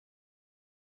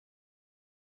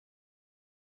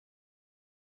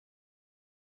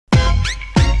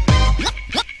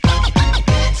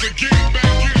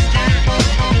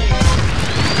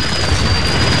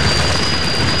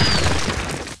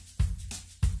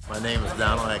My name is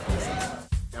Donald Atkinson.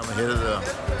 I'm the head of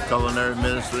the culinary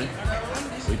ministry.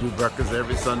 We do breakfast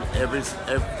every Sunday,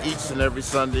 each and every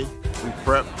Sunday. We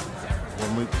prep.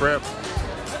 When we prep,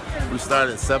 we start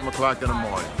at 7 o'clock in the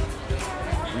morning.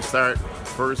 We start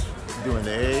first doing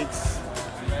the eggs,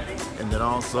 and then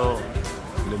also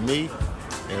the meat,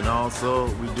 and also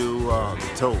we do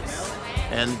the toast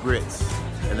and grits.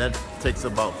 And that takes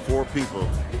about 4 people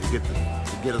to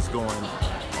get us going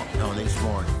on each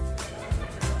morning.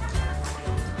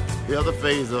 The other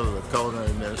phase of the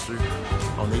culinary ministry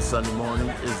on each Sunday morning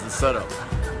is the setup.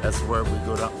 That's where we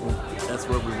go down. That's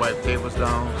where we wipe tables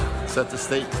down, set the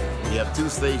state. We have 2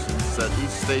 stations. Set each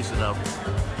station up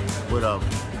with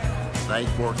knife,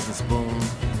 forks, and spoon,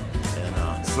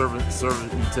 and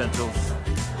serving utensils.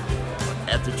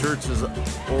 After church is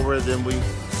over, then we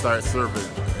start serving.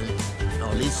 And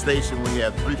on each station, we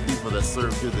have 3 people that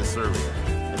do the serving.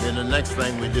 And then the next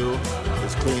thing we do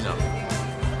is clean up.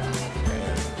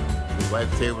 Wipe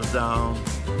tables down,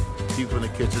 people in the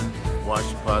kitchen, wash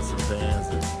your pots and pans,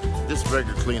 and just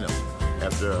regular cleanup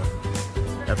after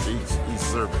each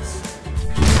service.